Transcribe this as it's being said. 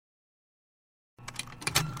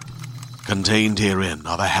Contained herein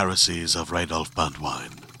are the heresies of Radolf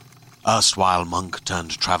Burntwine, erstwhile monk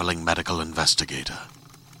turned traveling medical investigator.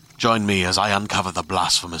 Join me as I uncover the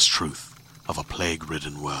blasphemous truth of a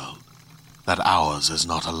plague-ridden world, that ours is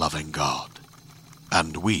not a loving God,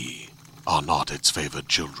 and we are not its favored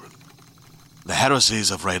children. The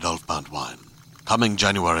heresies of Radolf Burntwine, coming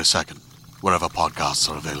January 2nd, wherever podcasts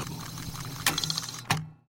are available.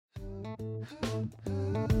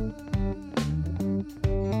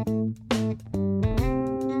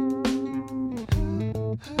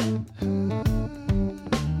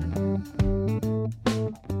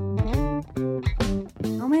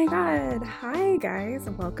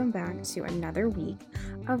 Welcome back to another week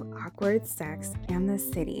of Awkward Sex and the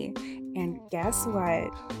City. And guess what?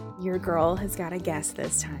 Your girl has got a guest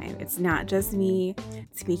this time. It's not just me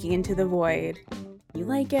speaking into the void. You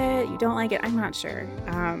like it? You don't like it? I'm not sure.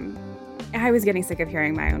 I was getting sick of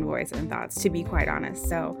hearing my own voice and thoughts, to be quite honest.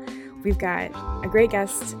 So we've got a great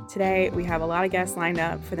guest today. We have a lot of guests lined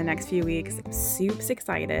up for the next few weeks. I'm super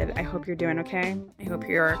excited. I hope you're doing okay. I hope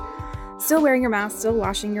you're still wearing your mask, still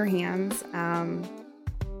washing your hands.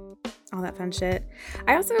 All that fun shit.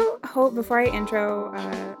 I also hope, before I intro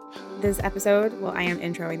this episode, well, I am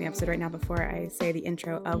introing the episode right now before I say the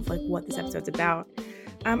intro of like what this episode's about.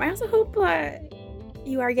 I also hope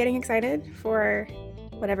you are getting excited for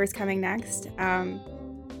whatever's coming next.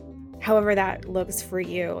 However that looks for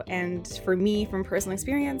you. And for me, from personal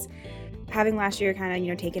experience, having last year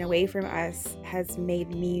kind of, taken away from us has made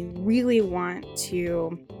me really want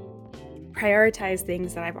to prioritize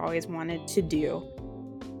things that I've always wanted to do.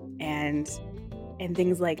 And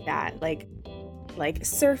things like that, like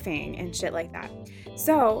surfing and shit like that.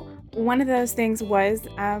 So one of those things was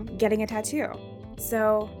getting a tattoo.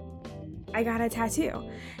 So I got a tattoo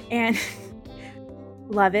and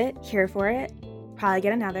love it, here for it, probably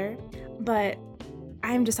get another. But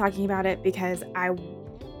I'm just talking about it because I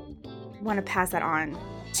want to pass that on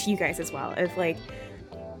to you guys as well. If like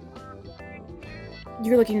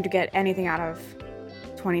you're looking to get anything out of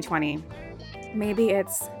 2020, maybe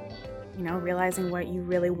it's realizing what you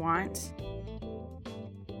really want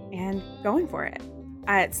and going for it.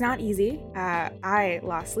 It's not easy. I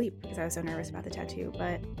lost sleep because I was so nervous about the tattoo,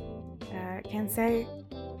 but can say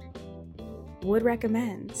would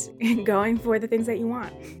recommend going for the things that you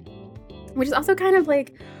want, which is also kind of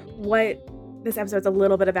like what this episode's a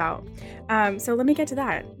little bit about. So let me get to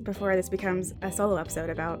that before this becomes a solo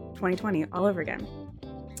episode about 2020 all over again.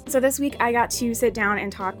 So this week I got to sit down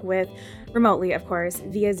and talk remotely, of course,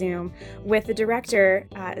 via Zoom, with the director,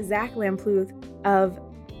 Zach Lamplugh, of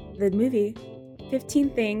the movie 15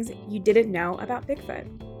 Things You Didn't Know About Bigfoot.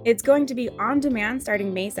 It's going to be on demand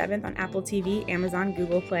starting May 7th on Apple TV, Amazon,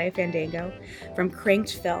 Google Play, Fandango, from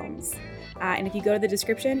Cranked Films. And if you go to the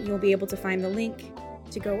description, you'll be able to find the link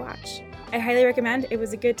to go watch. I highly recommend. It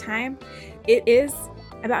was a good time. It is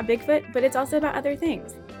about Bigfoot, but it's also about other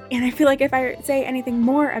things. And I feel like if I say anything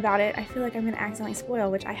more about it, I feel like I'm going to accidentally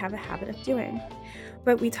spoil, which I have a habit of doing.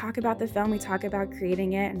 But we talk about the film, we talk about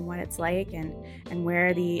creating it and what it's like and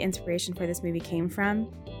where the inspiration for this movie came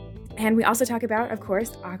from. And we also talk about, of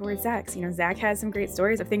course, awkward sex. Zach has some great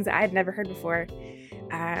stories of things that I had never heard before,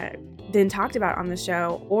 been talked about on the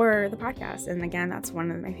show or the podcast. And again, that's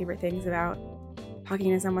one of my favorite things about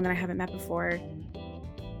talking to someone that I haven't met before,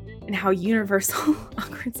 and how universal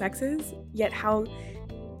awkward sex is, yet how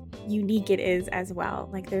unique it is as well.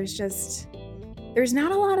 Like there's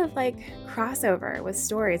not a lot of like crossover with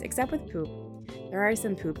stories, except with poop. There are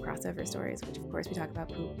some poop crossover stories, which of course we talk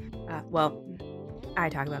about poop. I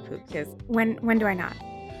talk about poop because when do I not?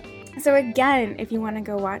 So again, if you want to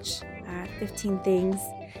go watch 15 Things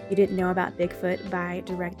You Didn't Know About Bigfoot by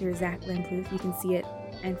director Zach Lamplugh, you can see it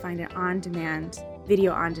and find it on demand,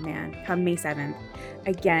 video on demand, come May 7th.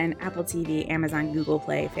 Again, Apple TV, Amazon, Google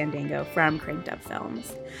Play, Fandango, from Cranked Up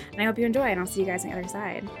Films. And I hope you enjoy, and I'll see you guys on the other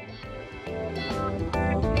side.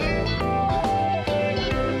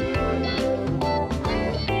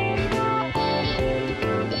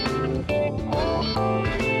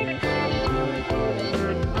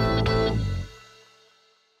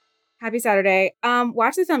 Happy Saturday.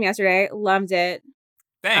 Watched the film yesterday, loved it.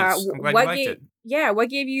 Thanks. I'm glad you liked it. Yeah, what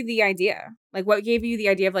gave you the idea? Like, what gave you the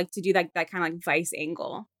idea of, like, to do that kind of, like, Vice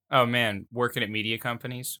angle? Oh, man. Working at media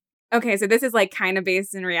companies. Okay, so this is, like, kind of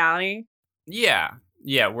based in reality? Yeah.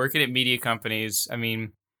 Working at media companies. I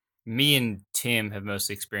mean, me and Tim have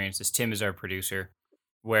mostly experienced this. Tim is our producer,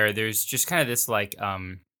 where there's just kind of this, like,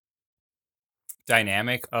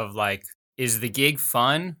 dynamic of, like, is the gig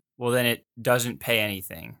fun? Well, then it doesn't pay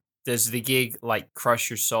anything. Does the gig, like, crush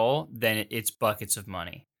your soul? Then it's buckets of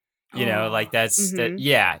money. You know, like that's that.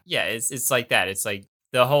 Yeah. It's like that. It's like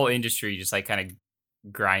the whole industry just like kind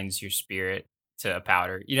of grinds your spirit to a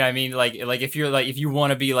powder. You know what I mean? Like if you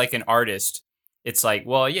want to be like an artist, it's like,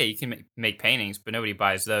 well, yeah, you can make paintings, but nobody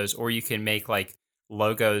buys those. Or you can make like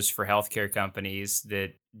logos for healthcare companies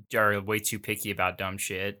that are way too picky about dumb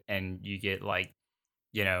shit, and you get like,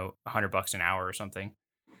 $100 an hour or something.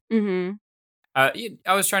 Mm-hmm.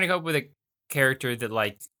 I was trying to come up with a character that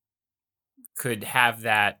like could have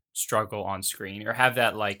that struggle on screen, or have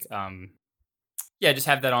that like just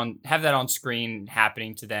have that on screen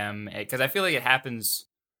happening to them, because I feel like it happens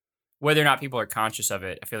whether or not people are conscious of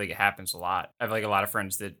it. I feel like it happens a lot. I have like a lot of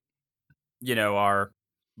friends that are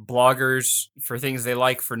bloggers for things they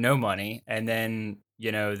like for no money, and then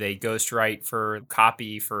they ghostwrite for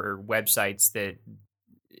copy for websites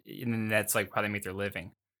and that's like how they make their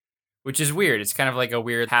living, which is weird. It's kind of like a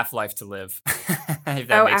weird half-life to live. If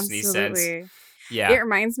that Oh, makes any sense. absolutely. It Yeah.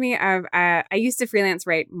 reminds me of I used to freelance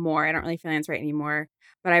write more. I don't really freelance write anymore,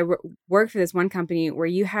 but I worked for this one company where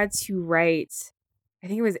you had to write, I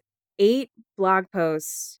think it was 8 blog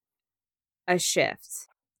posts a shift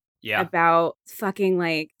Yeah. about fucking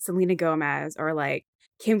like Selena Gomez or like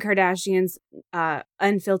Kim Kardashian's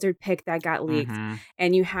unfiltered pic that got leaked, Mm-hmm.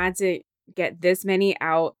 and you had to get this many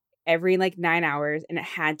out every like 9 hours, and it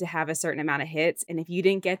had to have a certain amount of hits, and if you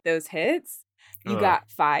didn't get those hits, you Ugh. got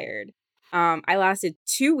fired. I lasted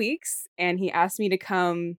 2 weeks, and he asked me to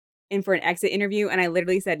come in for an exit interview, and I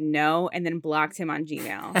literally said no, and then blocked him on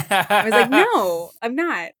Gmail. I was like, no, I'm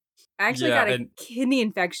not. I actually Yeah, got a and kidney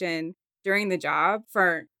infection during the job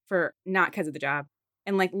for not because of the job,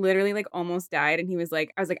 and like literally like almost died. And he was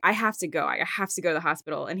like, I was like, I have to go. I have to go to the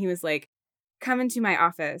hospital. And he was like, come into my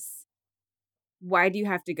office. Why do you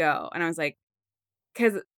have to go? And I was like,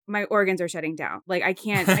 because my organs are shutting down. Like I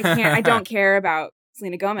don't care about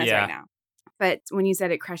Selena Gomez right yeah. now. But when you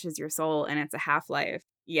said it crushes your soul and it's a half-life,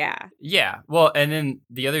 yeah. Yeah. Well, and then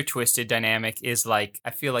the other twisted dynamic is like, I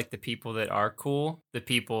feel like the people that are cool, the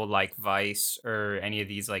people like Vice or any of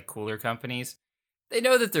these like cooler companies, they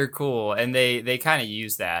know that they're cool, and they kind of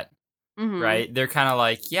use that, Mm-hmm. right? They're kind of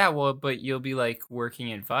like, yeah, well, but you'll be like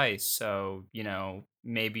working at Vice, so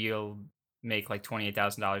maybe you'll make like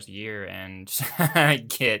 $28,000 a year and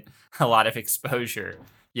get a lot of exposure.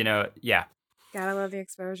 Yeah, Gotta love the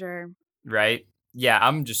exposure. right. Yeah,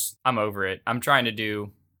 I'm over it.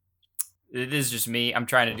 It is just me. I'm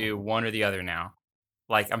trying to do one or the other now.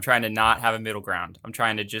 Like, I'm trying to not have a middle ground. I'm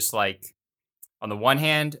trying to just like, on the one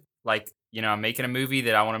hand, like, I'm making a movie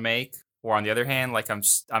that I want to make, or on the other hand, like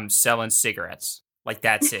I'm selling cigarettes. Like,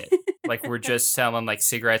 that's it. Like, we're just selling like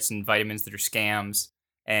cigarettes and vitamins that are scams,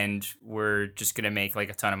 and we're just gonna make like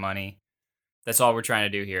a ton of money. That's all we're trying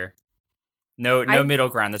to do here. No I middle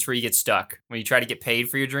ground. That's where you get stuck when you try to get paid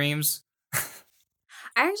for your dreams.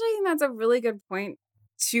 I actually think that's a really good point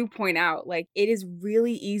to point out. Like, it is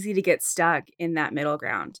really easy to get stuck in that middle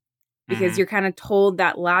ground because Hmm. you're kind of told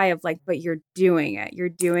that lie of like, but you're doing it. You're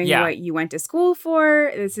doing Yeah, what you went to school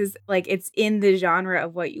for. This is like, it's in the genre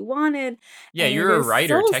of what you wanted. yeah. And it You're a is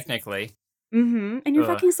writer technically. and you're Ugh.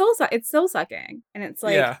 fucking it's soul sucking. And it's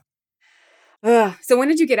like, Yeah. ugh. So when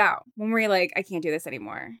did you get out? When were you like, I can't do this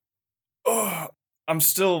anymore? Oh, I'm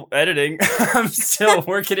still editing. I'm still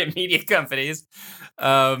working at media companies.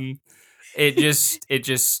 Um, and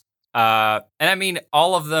I mean,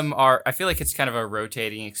 all of them are, I feel like it's kind of a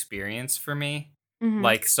rotating experience for me. Mm-hmm.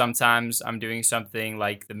 Like, sometimes I'm doing something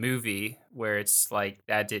like the movie where it's like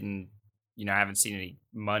that didn't, I haven't seen any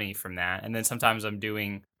money from that. And then sometimes I'm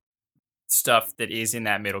doing stuff that is in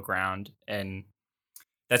that middle ground, and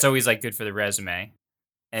that's always like good for the resume.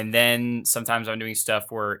 And then sometimes I'm doing stuff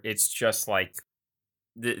where it's just like,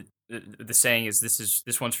 the saying is,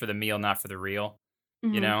 this one's for the meal, not for the real, you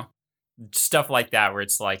Mm-hmm. know? Stuff like that, where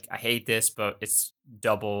it's like, I hate this, but it's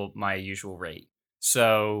double my usual rate.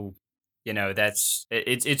 So,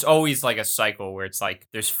 it's always like a cycle where it's like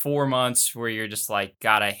there's 4 months where you're just like,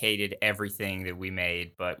 God, I hated everything that we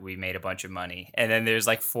made, but we made a bunch of money. And then there's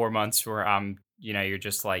like 4 months where you're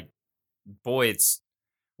just like, boy, it's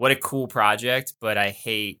what a cool project, but I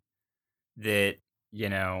hate that,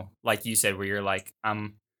 like you said, where you're like,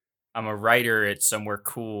 I'm a writer at somewhere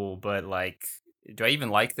cool, but like, do I even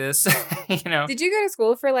like this? you know, Did you go to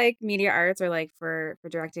school for like media arts or like for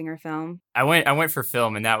directing or film? I went for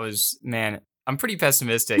film, and that was, man, I'm pretty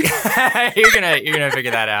pessimistic. you're gonna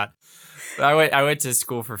figure that out. But I went to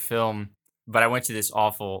school for film, but I went to this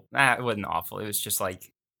awful. It wasn't awful. It was just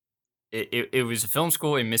like it was a film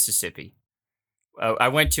school in Mississippi. I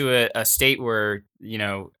went to a state where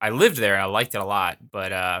I lived there and I liked it a lot,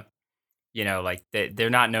 but like they're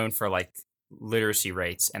not known for like literacy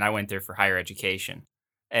rates, and I went there for higher education,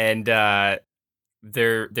 and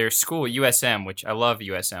their school USM, which I love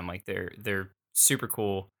USM, like they're super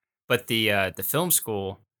cool. But the film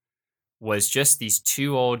school was just these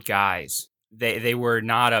two old guys. They were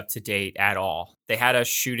not up to date at all. They had us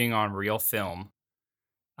shooting on real film,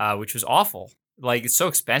 which was awful. Like it's so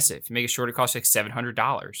expensive. You make it short, it costs like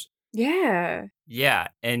 $700. Yeah. Yeah,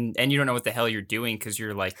 and you don't know what the hell you're doing because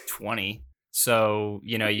you're like 20. So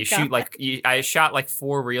you know you shoot God. I shot like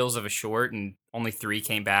 4 reels of a short, and only 3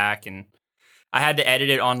 came back, and I had to edit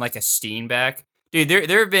it on like a Steenbeck. Dude,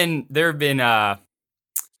 there have been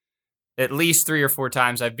at least 3 or 4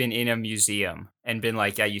 times I've been in a museum and been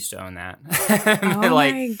like, I used to own that. Oh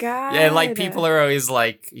Like, my yeah, like God. people are always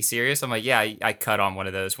like, "You serious?" I'm like, "Yeah, I cut on one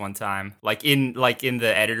of those one time, like in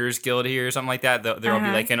the Editors Guild here or something like that. There'll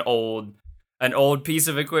be like an old piece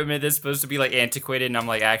of equipment that's supposed to be like antiquated, and I'm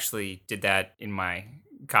like, I actually did that in my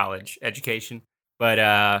college education. But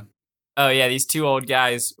oh yeah, these two old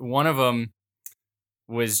guys. One of them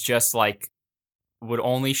was just like would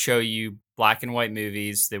only show you black and white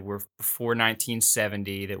movies that were before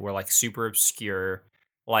 1970 that were like super obscure.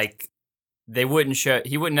 Like they wouldn't show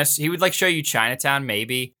he would like show you Chinatown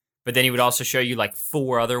maybe, but then he would also show you like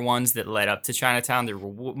 4 other ones that led up to Chinatown that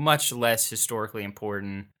were much less historically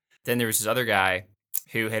important. Then there was this other guy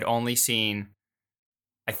who had only seen,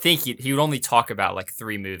 I think he would only talk about like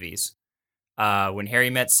 3 movies. When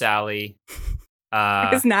Harry Met Sally. I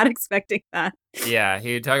was not expecting that. Yeah,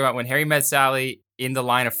 he would talk about When Harry Met Sally, In the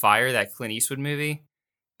Line of Fire, that Clint Eastwood movie.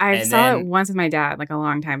 I And saw it then once with my dad, like a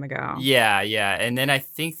long time ago. yeah, and then I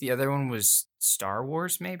think the other one was Star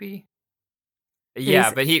Wars, maybe. His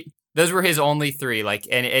Yeah, but those were his only 3. Like,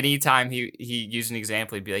 and anytime he used an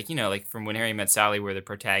example, he'd be like, like from When Harry Met Sally, where the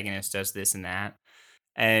protagonist does this and that.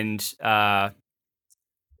 And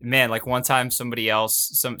man, like one time somebody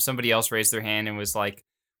else raised their hand and was like,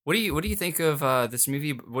 what do you think of this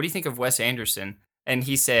movie? What do you think of Wes Anderson? And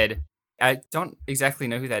he said, I don't exactly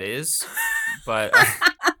know who that is, but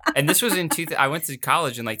and this was I went to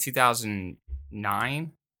college in like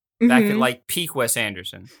 2009, back at Mhm. like peak Wes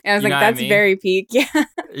Anderson. And I was You like, know what I that's mean? very peak. Yeah.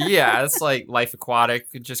 Yeah, it's like Life Aquatic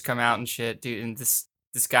had just come out and shit, dude. And this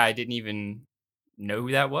guy didn't even know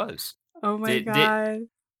who that was. Oh my Did God.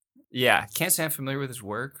 Yeah, can't say I'm familiar with his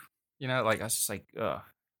work. Like I was just like, oh,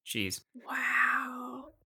 jeez. Wow.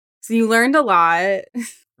 So you learned a lot.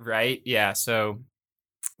 Right? Yeah. So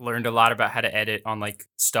learned a lot about how to edit on like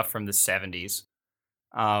stuff from the 70s.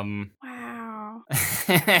 Wow.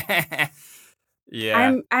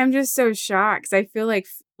 Yeah. I'm just so shocked 'cause I feel like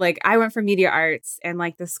I went for media arts and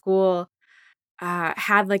like the school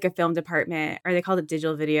had like a film department, or they called it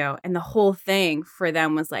digital video, and the whole thing for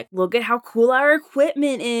them was like, look at how cool our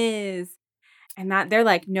equipment is. And that they're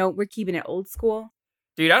like, no, we're keeping it old school.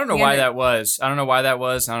 Dude, I don't know And why that was. I don't know why that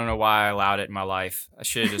was. I don't know why I allowed it in my life. I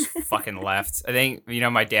should have just fucking left. I think,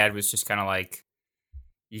 my dad was just kind of like,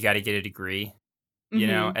 you got to get a degree,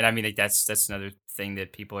 Mhm. And I mean, like, that's another thing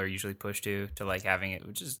that people are usually pushed to like having it,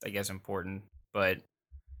 which is, I guess, important. But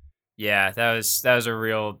yeah, that was a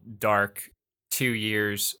real dark 2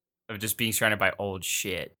 years of just being surrounded by old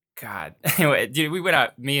shit. God, anyway, dude, we went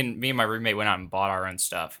out. Me and my roommate went out and bought our own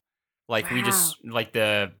stuff. Like we Wow. just like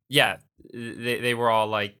they were all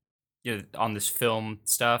like on this film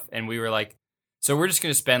stuff, and we were like, so we're just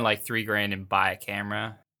gonna spend like $3,000 and buy a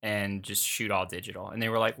camera and just shoot all digital. And they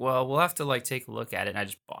were like, well, we'll have to like take a look at it. And I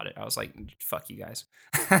just bought it. I was like, fuck you guys.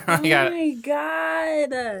 Oh Like, my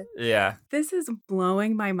God. yeah. This is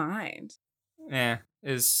blowing my mind. Yeah,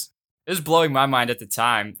 it was blowing my mind at the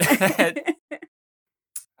time.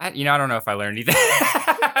 I don't know if I learned anything.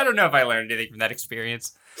 I don't know if I learned anything from that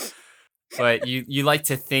experience. But you like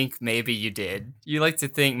to think maybe you did. You like to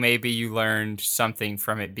think maybe you learned something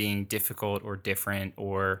from it being difficult or different,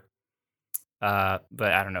 or but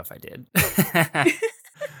I don't know if I did.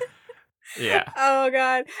 Yeah. Oh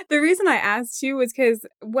God. The reason I asked you was because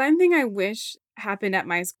one thing I wish happened at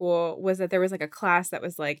my school was that there was like a class that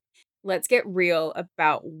was like, let's get real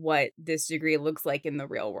about what this degree looks like in the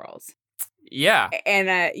real world. Yeah.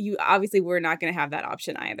 And you obviously were not going to have that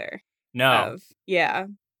option either. No. Yeah.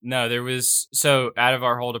 No, there was, so out of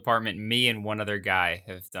our whole department, me and one other guy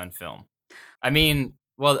have done film. I mean,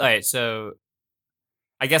 well, all right, so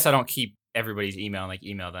I guess I don't keep everybody's email and like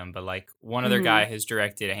email them, but like one other Mhm. guy has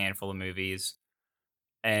directed a handful of movies,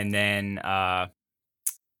 and then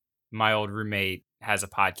my old roommate has a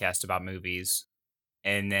podcast about movies,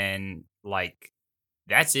 and then like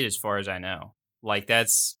that's it as far as I know. Like I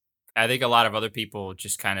think a lot of other people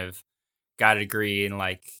just kind of got a degree and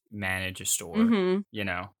like manage a store, Mhm.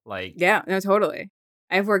 like Yeah, no, totally.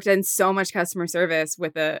 I've worked in so much customer service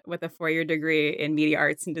with a 4-year degree in media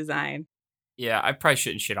arts and design. Yeah, I probably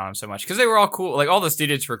shouldn't shit on them so much because they were all cool. Like all the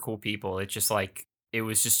students were cool people. It's just like it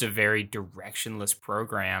was just a very directionless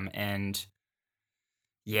program, and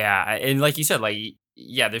yeah, and like you said, like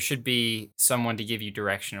yeah, there should be someone to give you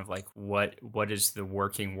direction of like what does the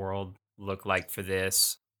working world look like for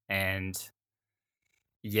this, and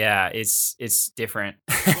yeah, it's different.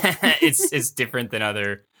 It's different than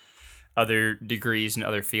other degrees and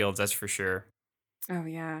other fields. That's for sure. Oh,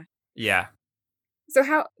 yeah. Yeah. So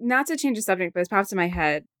how, not to change the subject, but it's popped in my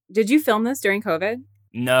head. Did you film this during COVID? I'm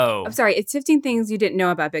No. sorry, it's 15 things you didn't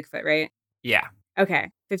know about Bigfoot, right? Yeah.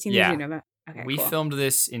 Okay. 15 things you Yeah. know about. Okay, We cool. filmed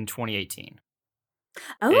this in 2018.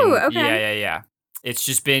 Oh, And okay. yeah. It's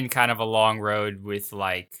just been kind of a long road with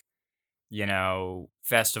like,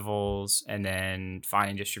 festivals and then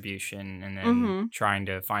finding distribution and then trying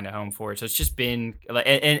to find a home for it. So it's just been like,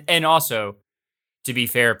 and also to be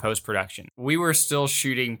fair, post production, we were still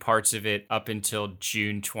shooting parts of it up until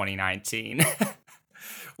June 2019.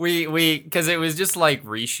 Because it was just like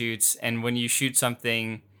reshoots, and when you shoot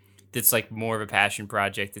something that's like more of a passion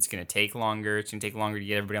project, it's going to take longer. It's going to take longer to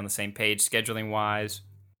get everybody on the same page, scheduling wise.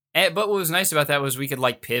 But what was nice about that was we could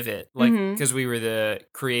like pivot, like because we were the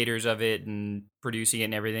creators of it and producing it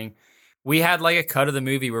and everything. We had like a cut of the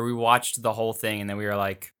movie where we watched the whole thing, and then we were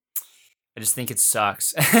like, I just think it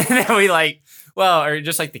sucks. And then we like, well, or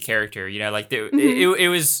just like the character, like it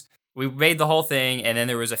was, we made the whole thing, and then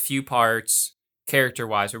there was a few parts character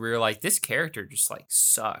wise where we were like, this character just like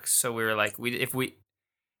sucks. So we were like,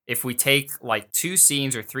 if we take like 2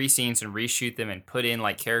 scenes or 3 scenes and reshoot them and put in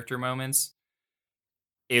like character moments,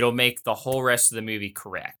 it'll make the whole rest of the movie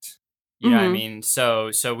correct. You know what I mean?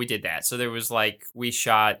 So we did that. So there was like, we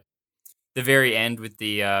shot the very end with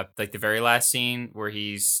the like the very last scene where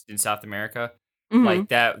he's in South America. Like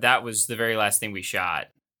that was the very last thing we shot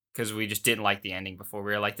because we just didn't like the ending before.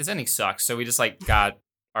 We were like, this ending sucks. So we just like got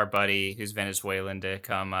our buddy who's Venezuelan to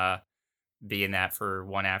come be in that for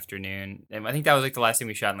one afternoon. And I think that was like the last thing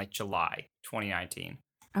we shot in like July 2019.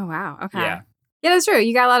 Oh, wow. Okay. Yeah. Yeah, that's true.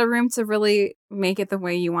 You got a lot of room to really make it the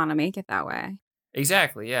way you want to make it that way.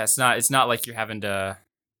 Exactly. Yeah. It's not like you're having to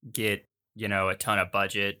get, a ton of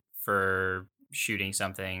budget for shooting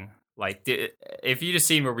something. Like if you just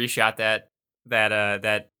seen where we shot that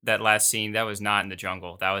last scene, that was not in the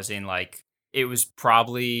jungle. That was in like, it was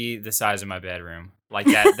probably the size of my bedroom. Like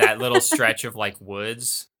that little stretch of like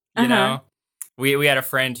woods, We had a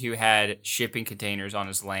friend who had shipping containers on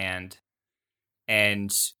his land,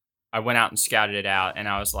 and I went out and scouted it out, and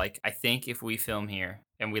I was like, I think if we film here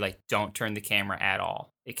and we like don't turn the camera at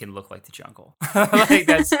all, it can look like the jungle. Like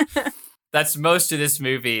that's most of this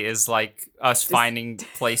movie is like us finding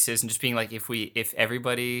places and just being like, if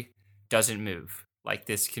everybody doesn't move, like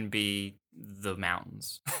this can be the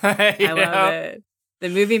mountains. I love it. The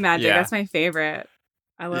movie magic, that's my favorite.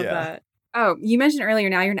 I love that. Oh, you mentioned earlier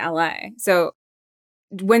now you're in LA. So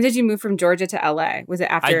when did you move from Georgia to LA? Was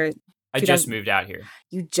it after I just moved out here.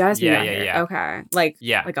 You just moved out here? Yeah. Okay.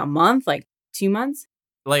 Like a month? Like 2 months?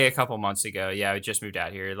 Like a couple months ago. Yeah, I just moved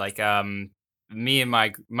out here. Like me and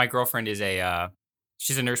my girlfriend is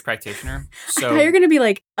she's a nurse practitioner. So I thought you're gonna be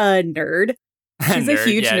like a nerd. She's a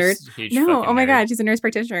huge nerd. No, oh my God, she's a nurse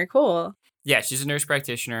practitioner. Cool. Yeah, she's a nurse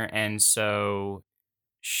practitioner, and so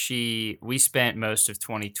we spent most of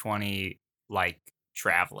 2020 like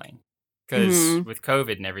traveling because with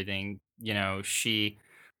COVID and everything,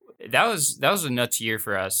 that was a nuts year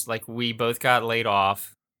for us. Like we both got laid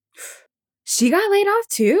off. She got laid off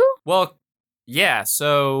too? Well, yeah.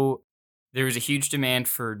 So there was a huge demand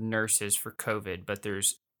for nurses for COVID, but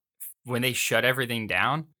when they shut everything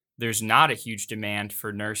down, there's not a huge demand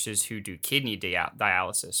for nurses who do kidney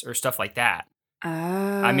dialysis or stuff like that. Oh.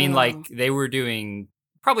 I mean, like they were doing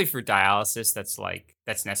probably for dialysis,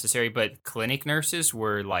 that's necessary, but clinic nurses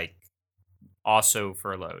were like also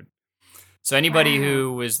furloughed. So anybody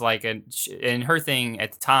who was like, and her thing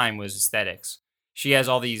at the time was aesthetics. She has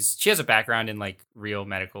a background in like real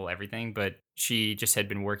medical everything, but she just had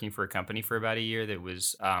been working for a company for about a year that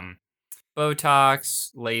was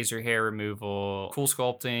Botox, laser hair removal, cool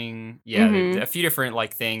sculpting. Yeah, a few different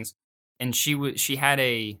like things. And she had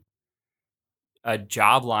a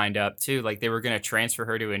job lined up too. Like they were going to transfer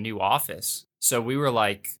her to a new office. So we were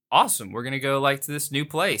like, awesome. We're going to go like to this new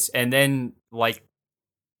place. And then like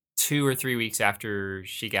 2 or 3 weeks after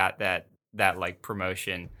she got that like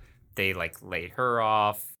promotion, they like laid her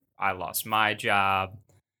off. I lost my job.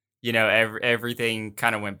 Everything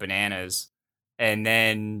kind of went bananas. And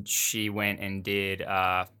then she went and did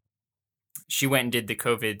the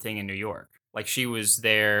COVID thing in New York. Like she was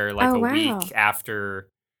there like week after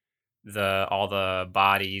all the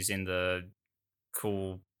bodies in the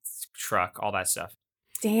cool truck, all that stuff.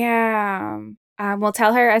 Damn. Well,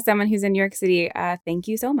 tell her, as someone who's in New York City, thank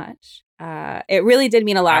you so much. It really did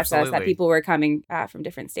mean a lot to us that Absolutely. people were coming from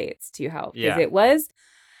different states to help, because Yeah. it was,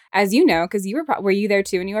 as you know, because you were you there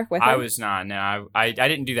too in New York with her? I was not. No, I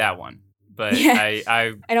didn't do that one, but Yeah,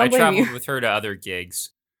 I I don't blame traveled you. with her to other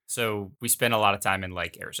gigs. So we spent a lot of time in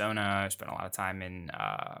like Arizona. Spent a lot of time in.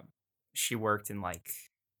 She worked in like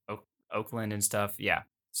Oakland and stuff. Yeah.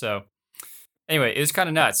 So anyway, it was kind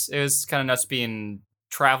of nuts. It was kind of nuts being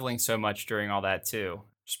traveling so much during all that too.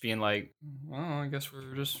 Just being like, oh, I guess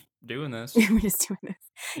we're just doing this. We're just doing this.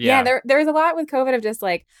 Yeah, Yeah. there was a lot with COVID of just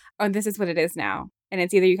like, oh, this is what it is now, and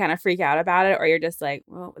it's either you kind of freak out about it, or you're just like,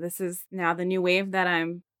 well, this is now the new wave that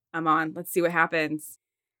I'm on. Let's see what happens.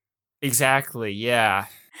 Exactly. Yeah.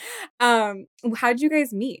 How'd you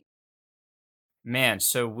guys meet? Man,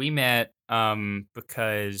 so we met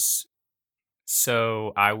because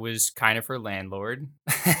so I was kind of her landlord.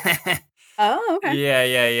 Oh,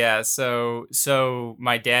 okay. Yeah. So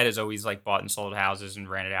my dad has always like bought and sold houses and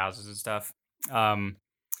rented houses and stuff. Um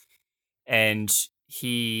and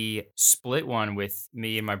he split one with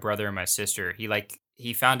me and my brother and my sister.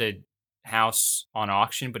 He found a house on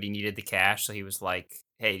auction, but he needed the cash, so he was like,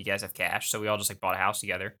 "Hey, do you guys have cash?" So we all just like bought a house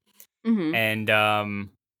together Mm-hmm. and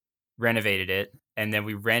renovated it, and then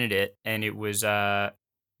we rented it, and it was her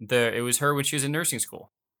when she was in nursing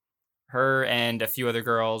school. Her and a few other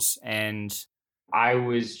girls, and I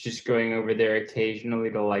was just going over there occasionally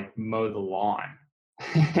to like mow the lawn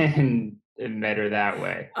and met her that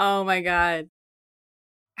way. Oh my God.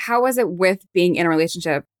 How was it with being in a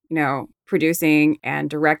relationship, producing and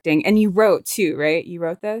directing? And you wrote too, right? You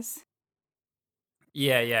wrote this?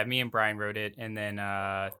 Yeah. Me and Brian wrote it, and then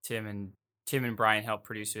Tim and Brian helped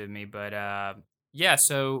produce it with me. But yeah,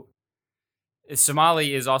 so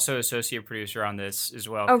Somali is also associate producer on this as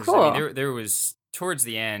well, Oh, because I mean cool. there was towards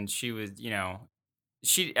the end she was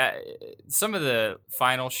she some of the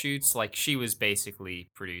final shoots, like she was basically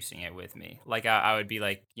producing it with me. Like I would be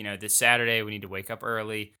like, this Saturday we need to wake up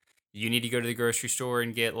early. You need to go to the grocery store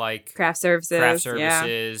and get like Craft craft services. Yeah.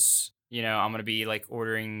 services. I'm gonna be like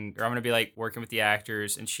ordering, or I'm gonna be like working with the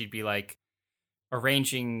actors, and she'd be like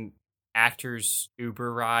arranging actors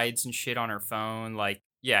Uber rides and shit on her phone. Like,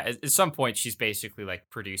 yeah, at some point she's basically like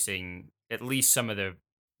producing at least some of the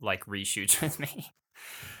like reshoots with me.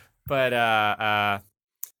 But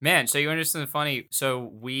man, so you understand the funny. So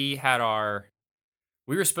we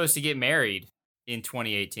were supposed to get married in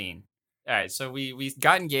 2018. All right, so we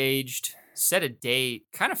got engaged, set a date.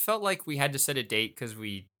 Kind of felt like we had to set a date because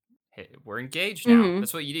we're engaged now. Mm-hmm.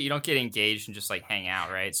 That's what you do. You don't get engaged and just like hang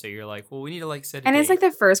out, right? So you're like, well, we need to like set a And it's like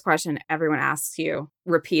date. the first question everyone asks you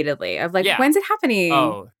repeatedly of like, Yeah. when's it happening?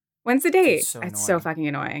 Oh, When's the dude, date? so It's so annoying. fucking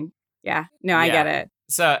annoying. Yeah. No, I get Yeah. it.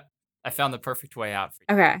 So I found the perfect way out for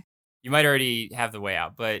you. Okay. You might already have the way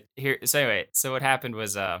out, but here. So anyway, so what happened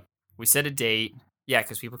was we set a date. Yeah,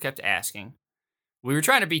 because people kept asking. We were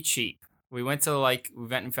trying to be cheap. We went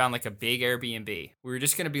and found like a big Airbnb. We were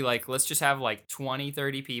just going to be like, let's just have like 20,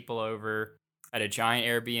 30 people over at a giant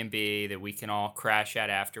Airbnb that we can all crash at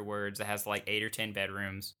afterwards, that has like 8 or 10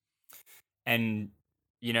 bedrooms. And,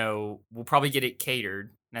 we'll probably get it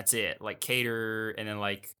catered. That's it. Like cater, and then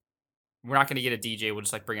like, we're not going to get a DJ. We'll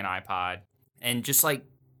just like bring an iPod. And just like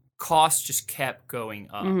costs just kept going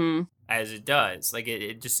up Mm-hmm. as it does. Like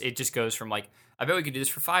it just goes from like, I bet we could do this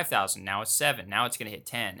for 5,000. Now it's 7. Now it's gonna hit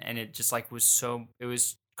 10. And it just like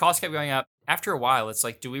cost kept going up. After a while, it's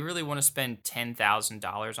like, do we really want to spend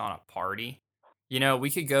 $10,000 on a party? We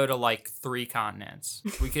could go to like 3 continents.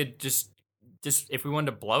 We could just if we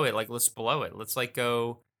wanted to blow it, like let's blow it. Let's like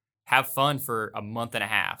go have fun for a month and a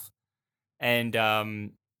half. And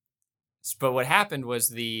but what happened was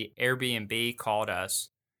the Airbnb called us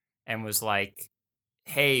and was like,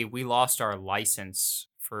 hey, we lost our license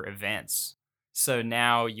for events. So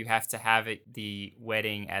now you have to have the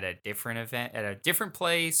wedding at a different event, at a different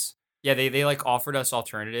place. Yeah, they like offered us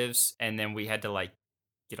alternatives, and then we had to like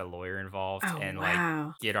get a lawyer involved Oh, and like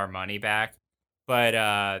wow. get our money back.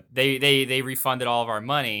 But they refunded all of our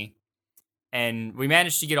money, and we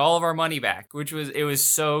managed to get all of our money back, which was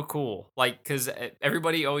so cool. Like, because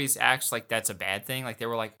everybody always acts like that's a bad thing. Like, they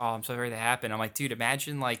were like, oh, I'm so sorry that happened. I'm like, dude,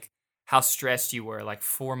 imagine like how stressed you were like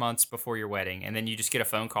 4 months before your wedding, and then you just get a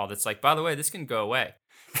phone call that's like, by the way, this can go away.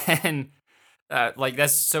 And like,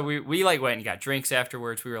 that's so we like went and got drinks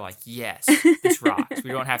afterwards. We were like, yes, this rocks. We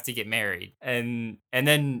don't have to get married. And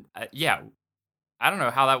then yeah, I don't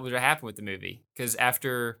know how that would have happened with the movie, because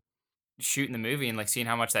after shooting the movie and like seeing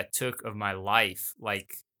how much that took of my life,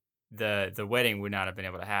 like the wedding would not have been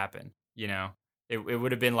able to happen. It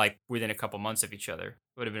would have been like within a couple months of each other.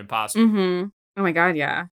 It would have been impossible. Mm-hmm. Oh my God,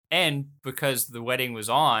 yeah. and because the wedding was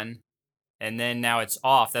on and then now it's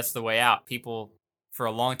off, that's the way out. People for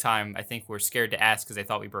a long time, I think, were scared to ask because they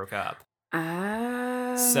thought we broke up.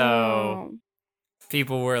 So Oh.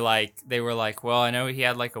 people were like, they were like, well, I know he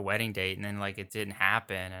had like a wedding date and then like it didn't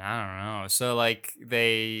happen and I don't know. So like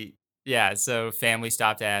so family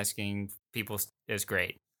stopped asking. It was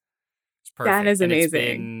great. It's That perfect. is And it's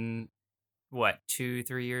amazing. been what,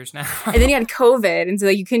 2-3 years now? And then you had COVID, and so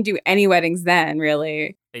you couldn't do any weddings then,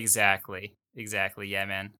 really. Exactly. Yeah,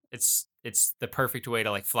 man. It's the perfect way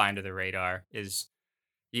to like fly under the radar.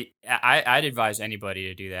 I'd advise anybody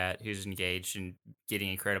to do that who's engaged and getting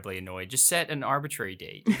incredibly annoyed. Just set an arbitrary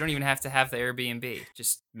date. You don't even have to have the Airbnb.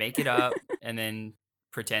 Just make it up and then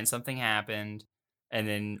pretend something happened. And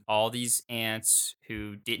then all these aunts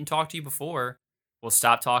who didn't talk to you before will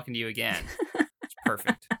stop talking to you again. It's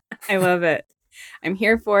perfect. I love it. I'm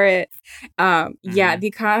here for it. Yeah, Mhm.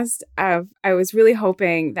 the cost of, I was really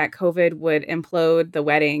hoping that COVID would implode the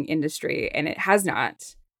wedding industry, and it has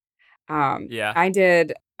not. Yeah.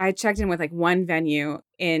 I checked in with like one venue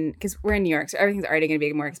because we're in New York, so everything's already going to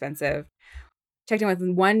be more expensive. Checked in with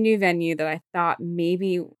one new venue that I thought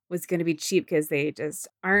maybe was going to be cheap because they just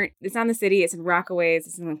aren't. It's not in the city. It's in Rockaways.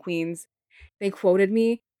 It's in Queens. They quoted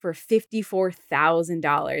me for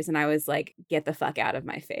 $54,000, and I was like, "Get the fuck out of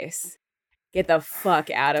my face! Get the fuck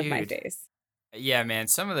out of my Dude. face!" Yeah, man.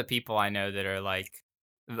 Some of the people I know that are like,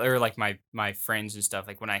 or like my friends and stuff.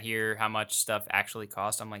 Like when I hear how much stuff actually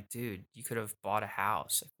costs, I'm like, dude, you could have bought a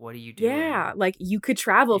house. Like, what are you doing? Yeah, like you could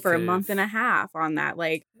travel You for a could month have, and a half on that.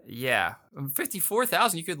 Like, yeah,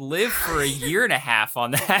 54,000. You could live for a year and a half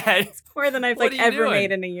on that. it's more than I've What like are you ever made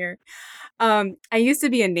doing? in a year. I used to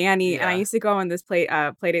be a nanny, and I Yeah. used to go on this play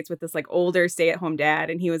dates with this like older stay-at-home dad,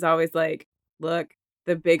 and he was always like, "Look,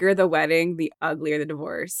 the bigger the wedding, the uglier the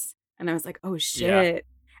divorce." And I was like, "Oh Yeah. shit."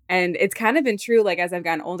 And it's kind of been true. Like as I've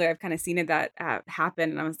gotten older, I've kind of seen it that happen,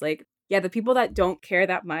 and I was like, "Yeah, the people that don't care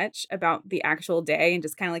that much about the actual day and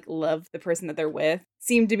just kind of like love the person that they're with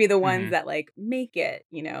seem to be the ones Hmm. that like make it."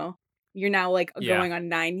 You know, you're now like Yeah. going on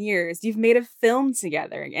 9 years. You've made a film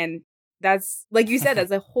together, and that's like you said,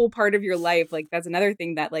 that's a whole part of your life. Like that's another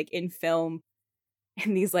thing that like in film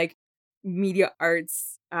and these like media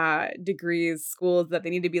arts degrees, schools that they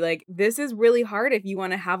need to be like, this is really hard if you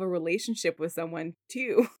want to have a relationship with someone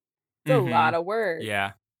too. It's a Hmm. lot of work.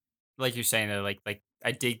 Yeah. Like you're saying though, like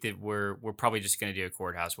I dig that we're probably just gonna do a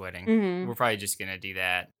courthouse wedding. Hmm. We're probably just gonna do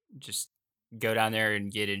that. Just go down there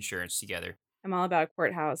and get insurance together. I'm all about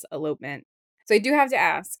courthouse elopement. So I do have to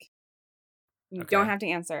ask, you don't Okay. have to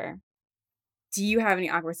answer. Do you have any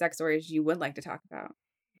awkward sex stories you would like to talk about?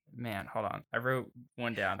 Man, hold on. I wrote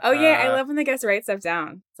one down. Oh yeah, I love when the guests write stuff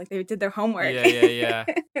down. It's like they did their homework. Yeah.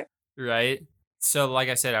 Right. So like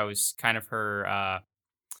I said, I was kind of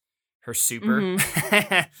her super. Hmm.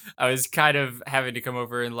 I was kind of having to come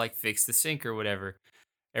over and like fix the sink or whatever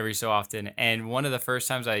every so often. And one of the first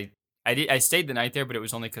times I stayed the night there, but it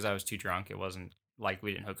was only because I was too drunk. It wasn't like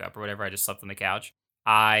we didn't hook up or whatever. I just slept on the couch.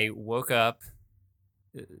 I woke up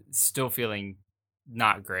still feeling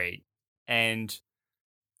not great and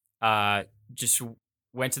uh just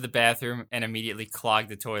went to the bathroom and immediately clogged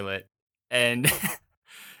the toilet. And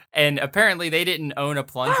and apparently they didn't own a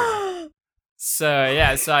plunger. So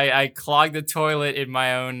yeah, so I clogged the toilet in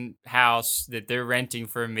my own house that they're renting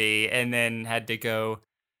from me, and then had to go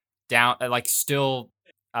down, like still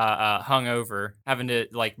hungover, having to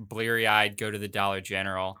like bleary eyed go to the Dollar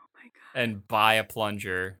General Oh my and buy a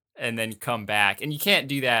plunger, and then come back. And you can't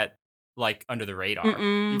do that like under the god. radar.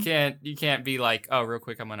 Mm-mm. You can't be like, oh, real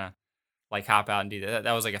quick, I'm gonna like hop out and do that.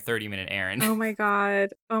 That was like a 30-minute errand. Oh my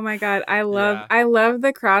god. Oh my god. Yeah. I love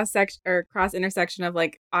the cross section or cross intersection of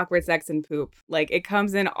like awkward sex and poop. Like it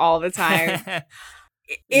comes in all the time.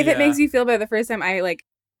 If it makes Yeah. you feel better, the first time I like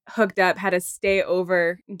hooked up, had a stay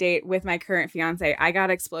over date with my current fiance, I got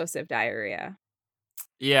explosive diarrhea.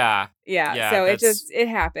 Yeah. Yeah, Yeah. so That's it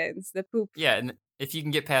happens. The poop, yeah. And if you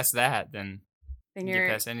can get past that, then then you can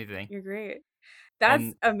get past anything. you're great. That's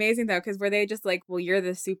And amazing though, because were they just like, well, you're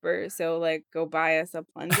the super, so like go buy us a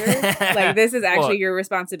plunger? Like this is actually well, your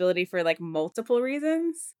responsibility for like multiple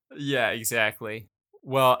reasons. yeah, exactly.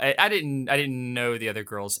 Well, I didn't know the other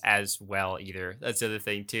girls as well either. That's the other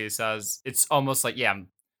thing too. So it's almost like, yeah, I'm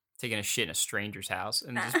taking a shit in a stranger's house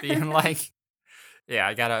and just being like,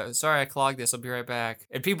 yeah, sorry, I clogged this. I'll be right back.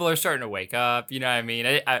 And people are starting to wake up. You know what I mean?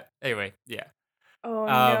 Anyway, yeah. Oh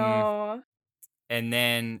Um, no. and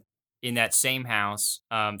then in that same house,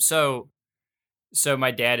 so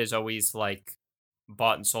my dad has always like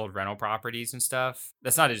bought and sold rental properties and stuff.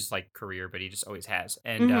 That's not his like career, but he just always has.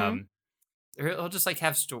 And Mhm. he'll just like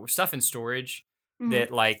have stuff in storage Mhm.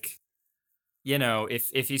 that like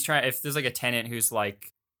if he's trying, if there's like a tenant who's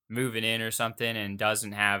like moving in or something and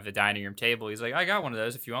doesn't have a dining room table, he's like, I got one of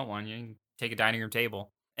those. If you want one, you can take a dining room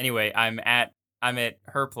table. Anyway, I'm at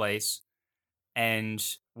her place, and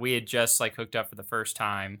we had just like hooked up for the first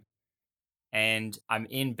time, and I'm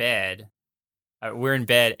in bed. We're in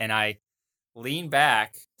bed, and I lean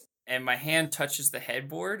back, and my hand touches the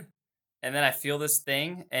headboard, and then I feel this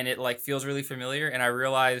thing, and it like feels really familiar, and I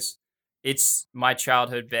realize it's my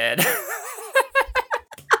childhood bed.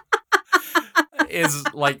 Is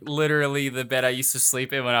like literally the bed I used to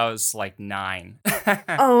sleep in when I was like 9.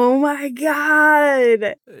 Oh my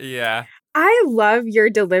God. Yeah. I love your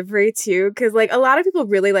delivery too, because like a lot of people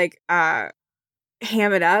really like ham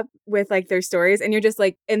it up with like their stories, and you're just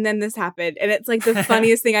like, and then this happened, and it's like the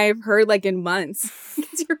funniest thing I've heard like in months.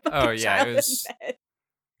 Oh yeah, it was,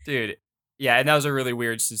 dude. Yeah, and that was a really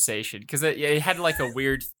weird sensation because it had like a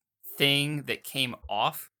weird thing that came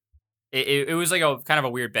off. It was like a kind of a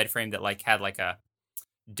weird bed frame that like had like a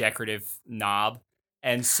decorative knob,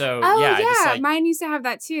 and so yeah, I just like, mine used to have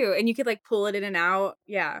that too, and you could like pull it in and out.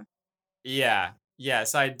 Yeah.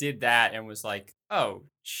 So I did that and was like, oh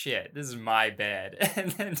shit, this is my bed,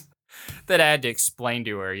 and then I had to explain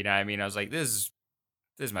to her, you know what I mean? I was like, this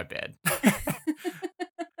is my bed.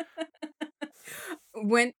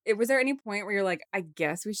 Was there any point where you're like, I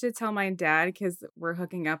guess we should tell my dad because we're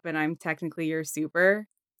hooking up and I'm technically your super?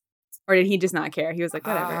 Or did he just not care? He was like,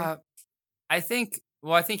 whatever. I think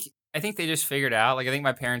they just figured out. Like, I think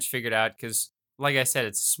my parents figured out because, like I said,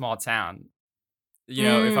 it's a small town. You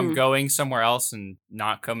know, if I'm going somewhere else and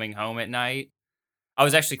not coming home at night, I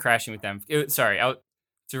was actually crashing with them. To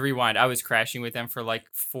rewind, I was crashing with them for like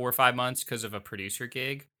 4 or 5 months because of a producer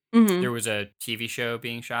gig. Mm-hmm. There was a TV show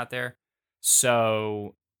being shot there.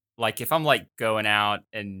 So, like, if I'm like going out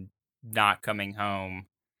and not coming home,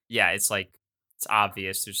 yeah, it's like, it's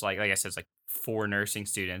obvious. There's like I said, it's like 4 nursing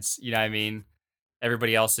students. You know what I mean?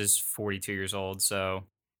 Everybody else is 42 years old. So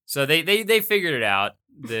they figured it out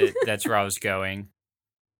that that's where I was going.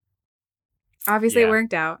 Obviously, it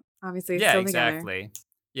worked out. Obviously, it's yeah, still exactly. Together.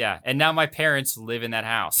 Yeah, and now my parents live in that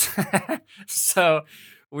house, so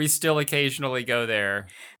we still occasionally go there.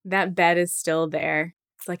 That bed is still there.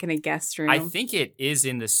 It's like in a guest room. I think it is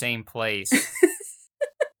in the same place.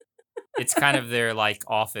 It's kind of their like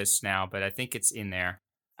office now, but I think it's in there.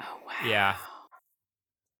 Oh wow! Yeah.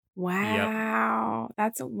 Wow, yep.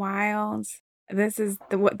 That's wild. This is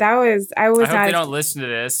that was. I was. I hope they don't listen to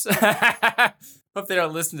this. Hope they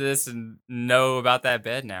don't listen to this and know about that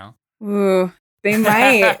bed now. Ooh, they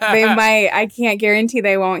might. They might. I can't guarantee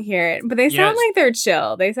they won't hear it, but they sound like they're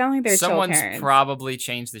chill. They sound like they're chill parents. Someone's probably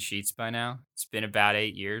changed the sheets by now. It's been about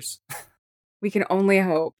 8 years. We can only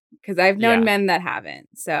hope, because I've known men that haven't.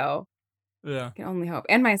 So yeah, I can only hope.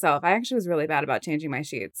 And myself, I actually was really bad about changing my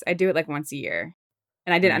sheets. I do it like once a year,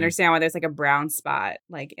 and I didn't understand why there's like a brown spot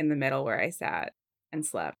like in the middle where I sat and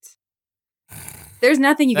slept. There's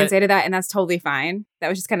nothing you can say to that, and that's totally fine. That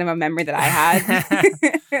was just kind of a memory that I had.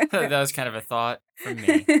 That was kind of a thought from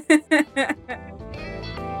me.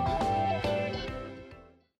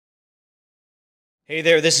 Hey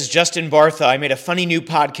there, this is Justin Bartha. I made a funny new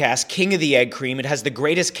podcast, King of the Egg Cream. It has the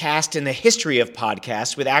greatest cast in the history of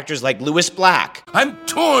podcasts with actors like Louis Black. I'm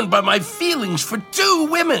torn by my feelings for 2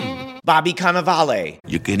 women. Bobby Cannavale.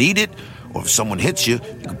 You can eat it, or if someone hits you,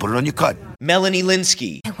 you can put it on your cut. Melanie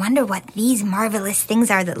Linsky. I wonder what these marvelous things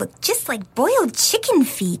are that look just like boiled chicken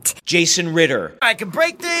feet. Jason Ritter. I can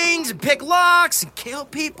break things and pick locks and kill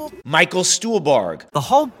people. Michael Stuhlbarg. The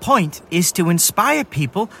whole point is to inspire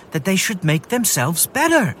people that they should make themselves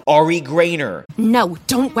better. Ari Grainer. No,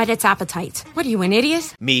 don't whet its appetite. What are you, an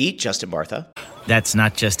idiot? Me, Justin Bartha. That's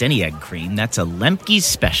not just any egg cream, that's a Lemke's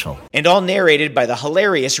special. And all narrated by the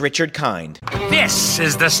hilarious Richard Kind. This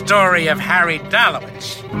is the story of Harry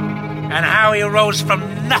Dalowitz and how he rose from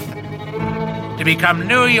nothing to become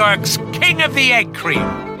New York's King of the Egg Cream.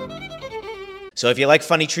 So if you like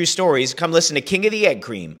funny true stories, come listen to King of the Egg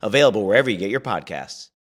Cream, available wherever you get your podcasts.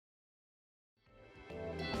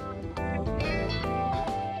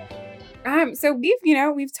 So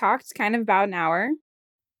we've talked kind of about an hour.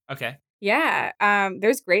 Okay. Yeah.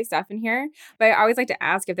 There's great stuff in here, but I always like to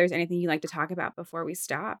ask if there's anything you'd like to talk about before we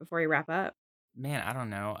wrap up. Man, I don't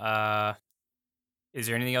know. Is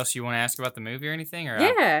there anything else you want to ask about the movie or anything? Or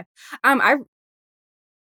yeah. I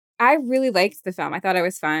really liked the film. I thought it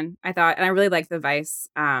was fun. And I really liked the Vice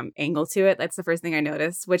angle to it. That's the first thing I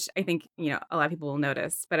noticed, which I think, a lot of people will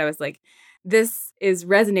notice. But I was like, this is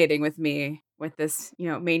resonating with me with this,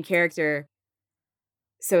 main character.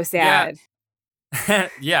 So sad. Yeah,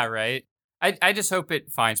 yeah, right. I just hope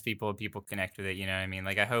it finds people and people connect with it. You know what I mean?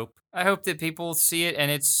 Like I hope that people see it and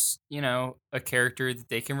it's a character that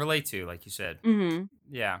they can relate to, like you said. Mm-hmm.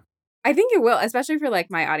 Yeah. I think it will, especially for like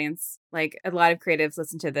my audience. Like a lot of creatives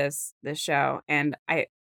listen to this show, and I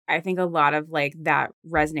think a lot of like that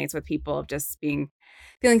resonates with people of just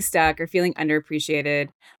feeling stuck or feeling underappreciated.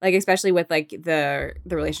 Like especially with like the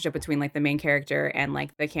relationship between like the main character and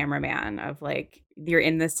like the cameraman of like you're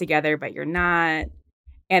in this together but you're not.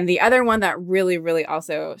 And the other one that really really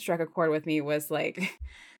also struck a chord with me was like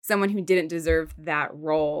someone who didn't deserve that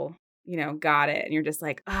role, got it, and you're just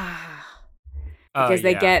like, ah. Because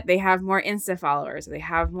they have more Insta followers, or they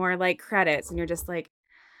have more like credits, and you're just like,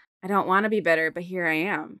 I don't want to be bitter, but here I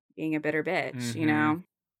am being a bitter bitch,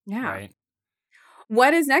 Yeah. Right.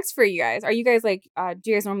 What is next for you guys? Are you guys like,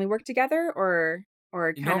 do you guys normally work together or You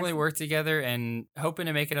kind normally of work together and hoping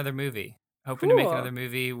to make another movie. Hoping to make Cool. another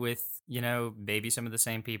movie with, maybe some of the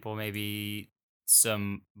same people, maybe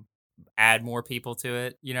add more people to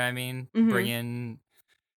it. You know what I mean? Bring in,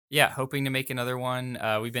 hoping to make another one.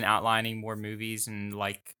 We've been outlining more movies and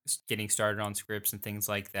like getting started on scripts and things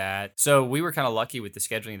like that. So we were kind of lucky with the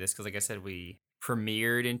scheduling of this because, like I said, we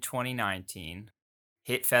premiered in 2019,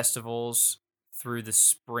 hit festivals through the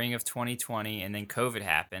spring of 2020, and then COVID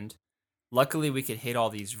happened. Luckily, we could hit all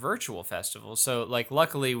these virtual festivals. So, like,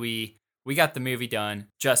 luckily we got the movie done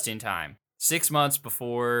just in time, 6 months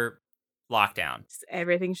before lockdown.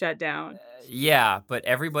 everything shut down? Yeah, but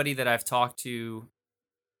everybody that I've talked to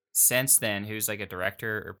since then, who's like a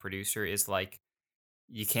director or producer, is like,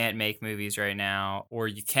 you can't make movies right now, or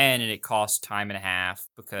you can, and it costs time and a half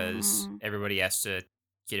because everybody has to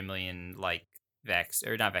get a million like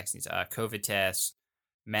not vaccines, COVID tests,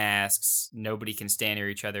 masks. Nobody can stand near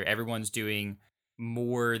each other. Everyone's doing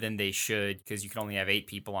more than they should because you can only have 8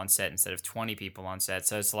 people on set instead of 20 people on set.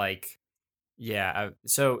 So it's like,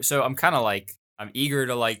 so I'm kind of like, I'm eager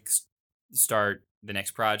to like start the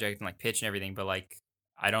next project and like pitch and everything, but like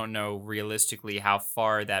I don't know realistically how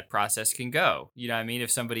far that process can go. You know what I mean?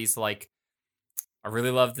 If somebody's like, I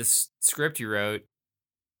really love this script you wrote,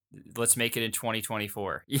 let's make it in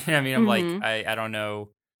 2024. You know what I mean? I'm like, I don't know.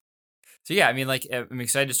 So yeah, I mean, like, I'm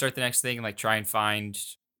excited to start the next thing and like try and find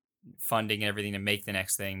funding and everything to make the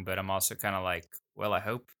next thing. But I'm also kind of like, well, I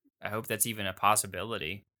hope that's even a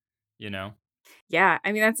possibility, Yeah,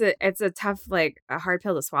 I mean it's a tough, like a hard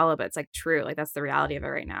pill to swallow, but it's like true. Like that's the reality of it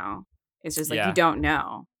right now. It's just like you don't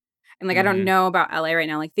know. And like I don't know about LA right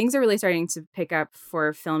now. Like things are really starting to pick up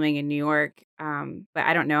for filming in New York. But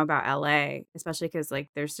I don't know about LA, especially because like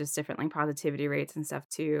there's just different like positivity rates and stuff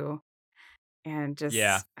too. And just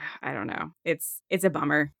I don't know. It's a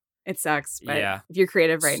bummer. It sucks. But if you're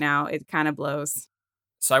creative right now, it kind of blows.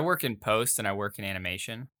 So I work in post and I work in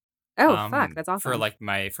animation. Oh fuck, that's awesome. For like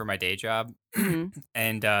my day job.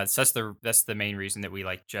 And so that's the main reason that we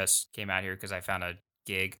like just came out here, because I found a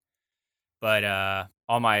gig. But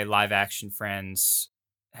all my live action friends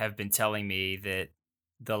have been telling me that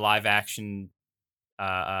the live action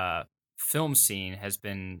film scene has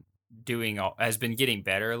been getting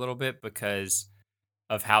better a little bit because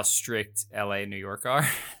of how strict LA and New York are.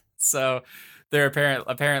 So they're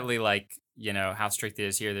apparently like, how strict it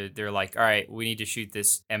is here. They're like, all right, we need to shoot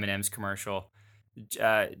this M&M's commercial.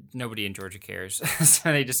 Nobody in Georgia cares.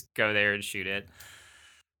 So they just go there and shoot it.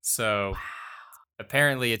 So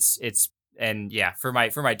apparently it's and yeah, for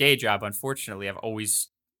my day job, unfortunately, I've always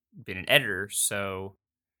been an editor. So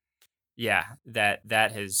yeah,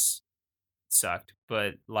 that has sucked.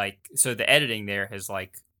 But like, so the editing there has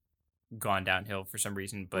like gone downhill for some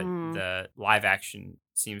reason, but the live action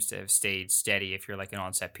seems to have stayed steady if you're like an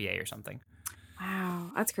on-set PA or something.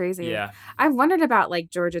 Wow, that's crazy. Yeah. I've wondered about like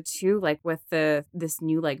Georgia too, like with this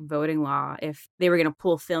new like voting law, if they were gonna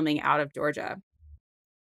pull filming out of Georgia.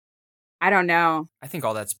 I don't know. I think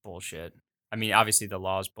all that's bullshit. I mean, obviously the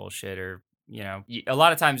law is bullshit, or a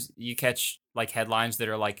lot of times you catch like headlines that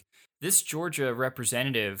are like, this Georgia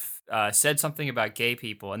representative said something about gay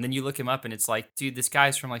people, and then you look him up and it's like, dude, this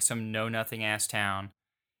guy's from like some know nothing ass town.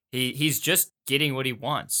 He's just getting what he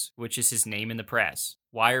wants, which is his name in the press.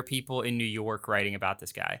 Why are people in New York writing about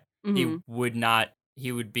this guy? He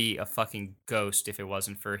would be a fucking ghost if it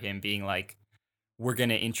wasn't for him being like, we're going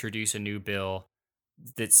to introduce a new bill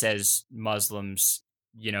that says Muslims,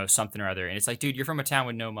 something or other. And it's like, dude, you're from a town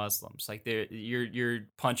with no Muslims. Like you're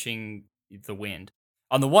punching the wind.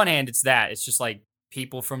 On the one hand, it's just like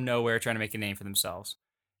people from nowhere trying to make a name for themselves.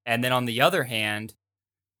 And then on the other hand,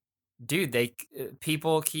 dude,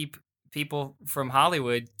 people from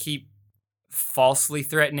Hollywood keep falsely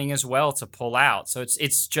threatening as well to pull out. So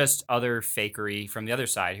it's just other fakery from the other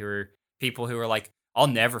side, who are people who are like, I'll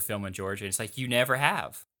never film in Georgia. It's like, you never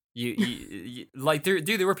have. You like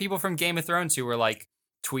there were people from Game of Thrones who were like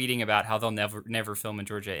tweeting about how they'll never film in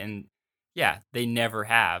Georgia, and yeah, they never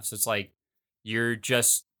have. So it's like you're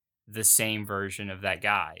just the same version of that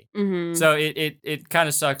guy. Mm-hmm. So it kind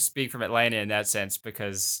of sucks being from Atlanta in that sense,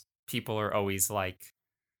 because people are always like,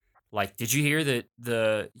 did you hear that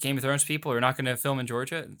the Game of Thrones people are not going to film in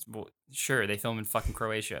Georgia? Well, sure, they film in fucking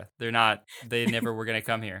Croatia. They never were going to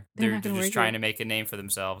come here. They're just trying to make a name for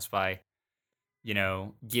themselves by,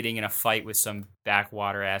 getting in a fight with some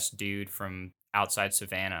backwater ass dude from outside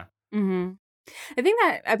Savannah. Mm-hmm. The thing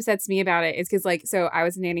that upsets me about it is because, so I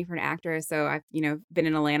was a nanny for an actor, so I've, been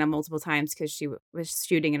in Atlanta multiple times because she was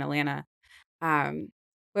shooting in Atlanta.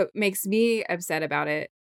 What makes me upset about it,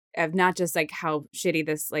 of not just how shitty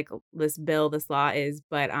this law is,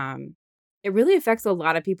 but it really affects a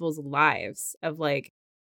lot of people's lives. Of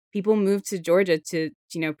people move to Georgia to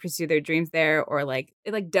pursue their dreams there, or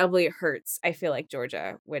it doubly hurts. I feel like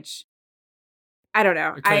Georgia, which I don't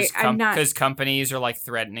know. I'm not, because companies are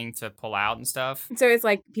threatening to pull out and stuff. So it's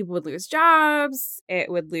people would lose jobs.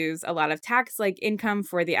 It would lose a lot of tax income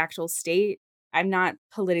for the actual state. I'm not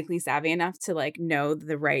politically savvy enough to know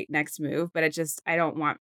the right next move, but I don't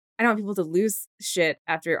want people to lose shit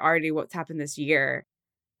after already what's happened this year,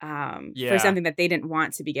 for something that they didn't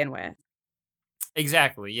want to begin with.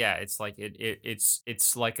 Exactly. Yeah. It's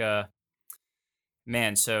it's like a,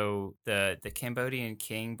 man, so the Cambodian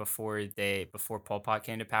king, before Pol Pot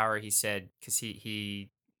came to power, he said, because he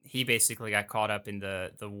basically got caught up in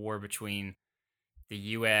the war between the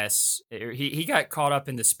U.S. He got caught up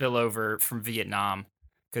in the spillover from Vietnam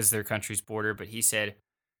because their country's border. But he said,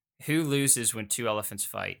 "Who loses when two elephants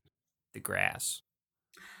fight? The grass."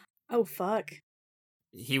 Oh fuck!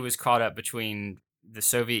 He was caught up between the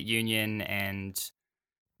Soviet Union and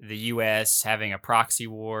the U.S. having a proxy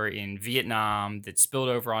war in Vietnam that spilled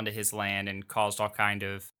over onto his land and caused all kind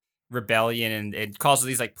of rebellion, and it caused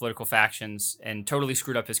these political factions and totally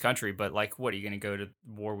screwed up his country. But what, are you going to go to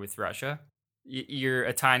war with Russia? You're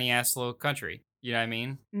a tiny ass little country. You know what I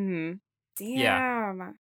mean? Mm-hmm. Damn.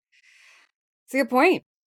 Yeah. It's a good point.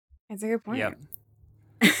 It's a good point. Yep.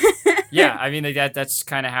 Yeah, I mean that's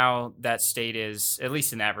kind of how that state is, at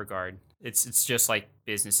least in that regard. It's just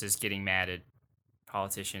businesses getting mad at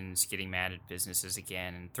politicians, getting mad at businesses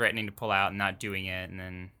again, and threatening to pull out and not doing it, and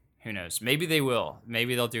then who knows? Maybe they will.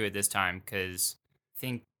 Maybe they'll do it this time, because I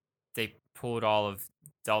think they pulled all of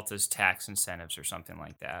Delta's tax incentives or something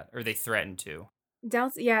like that, or they threatened to.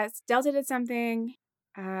 Delta did something.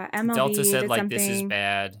 MLB Delta said did something. This is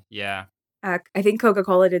bad. Yeah. I think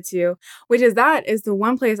Coca-Cola did too, which is the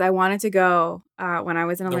one place I wanted to go when I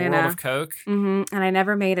was in Atlanta. The World of Coke? Mm-hmm, and I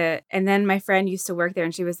never made it. And then my friend used to work there,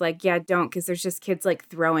 and she was like, yeah, don't, because there's just kids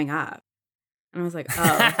throwing up. And I was like,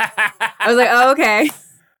 oh. I was like, oh, okay.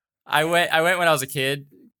 I went when I was a kid,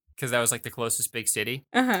 because that was the closest big city.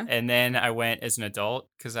 Uh-huh. And then I went as an adult,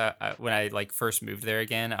 because when I first moved there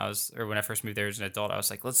again, when I first moved there as an adult, I was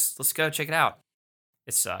like, let's go check it out.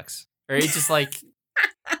 It sucks. Or it's just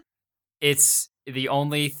it's the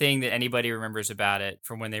only thing that anybody remembers about it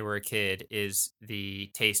from when they were a kid is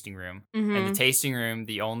the tasting room. Mm-hmm. And the tasting room,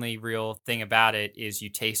 the only real thing about it is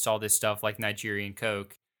you taste all this stuff like Nigerian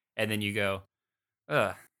Coke, and then you go,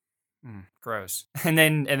 ugh, gross. And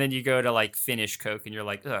then you go to Finnish Coke, and you're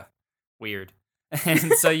like, ugh, weird.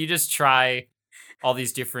 And so you just try all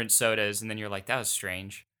these different sodas, and then you're like, that was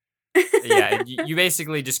strange. Yeah, you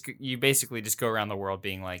basically just go around the world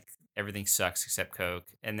being like, everything sucks except Coke,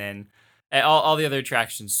 and then all the other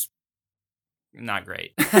attractions, not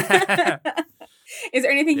great. Is there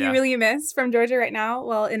anything you really miss from Georgia right now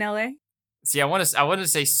while in LA? See, I want to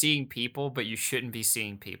say seeing people, but you shouldn't be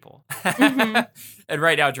seeing people. Mm-hmm. And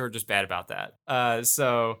right now, Georgia's bad about that.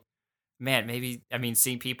 So, man, maybe,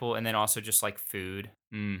 seeing people, and then also just food.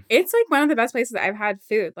 It's one of the best places I've had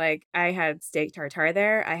food. I had steak tartare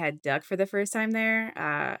there. I had duck for the first time there.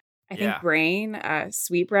 I think brain,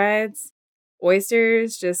 sweetbreads,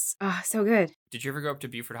 oysters, just so good. Did you ever go up to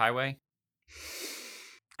Buford Highway?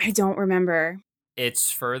 I don't remember.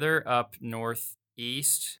 It's further up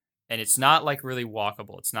northeast, and it's not really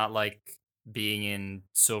walkable. It's not like being in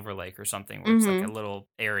Silver Lake or something where it's a little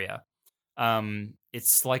area.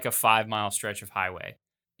 It's a 5-mile stretch of highway.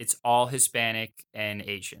 It's all Hispanic and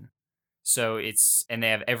Asian. So and they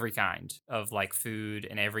have every kind of food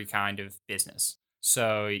and every kind of business.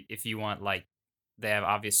 So if you want they have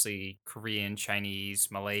obviously Korean, Chinese,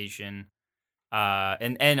 Malaysian,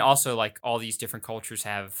 and also all these different cultures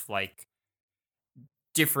have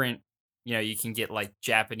different, you can get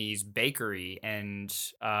Japanese bakery and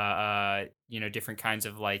different kinds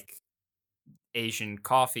of Asian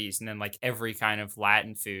coffees, and then every kind of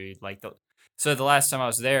Latin food. So the last time I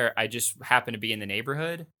was there, I just happened to be in the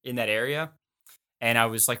neighborhood in that area. And I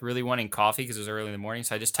was like really wanting coffee because it was early in the morning.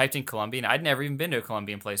 So I just typed in Colombian. I'd never even been to a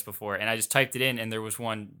Colombian place before. And I just typed it in, and there was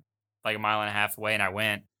one like a mile and a half away, and I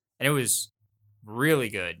went. And it was really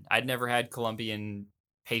good. I'd never had Colombian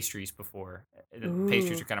pastries before. The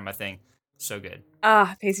pastries are kind of my thing. So good.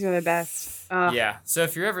 Pastries are the best. Yeah. So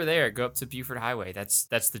if you're ever there, go up to Buford Highway. That's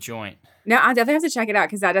the joint. No, I definitely have to check it out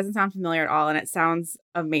because that doesn't sound familiar at all, and it sounds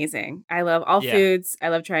amazing. I love all foods. I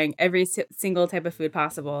love trying every single type of food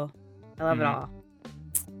possible. I love it all.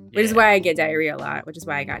 Which is why I get diarrhea a lot. Which is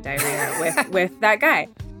why I got diarrhea with that guy.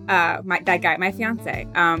 My fiance.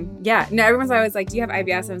 No, everyone's always like, do you have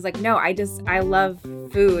IBS? I was like, no, I love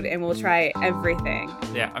food and will try everything.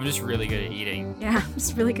 Yeah, I'm just really good at eating. Yeah, I'm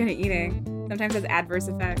just really good at eating. Sometimes has adverse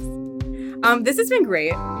effects. This has been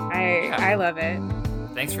great. I love it.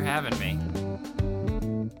 Thanks for having me.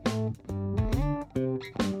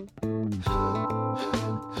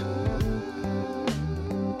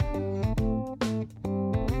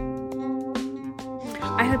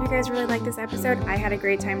 I hope you guys really liked this episode. I had a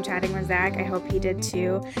great time chatting with Zach. I hope he did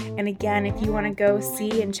too. And again, if you want to go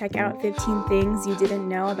see and check out 15 things you didn't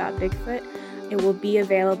know about Bigfoot, it will be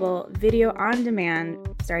available video on demand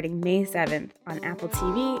starting May 7th on Apple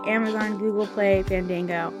TV, Amazon, Google Play,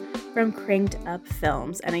 Fandango from Cranked Up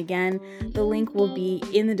Films. And again, the link will be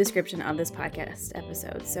in the description of this podcast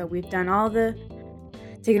episode. So we've done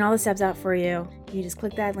taken all the steps out for you. You just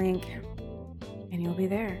click that link and you'll be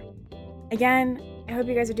there. Again, I hope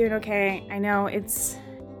you guys are doing okay. I know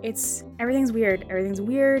everything's weird. Everything's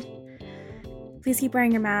weird. Please keep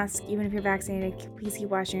wearing your mask, even if you're vaccinated. Please keep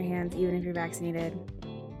washing your hands, even if you're vaccinated.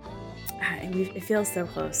 It feels so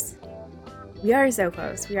close. We are so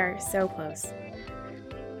close. We are so close.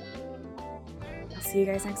 I'll see you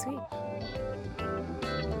guys next week.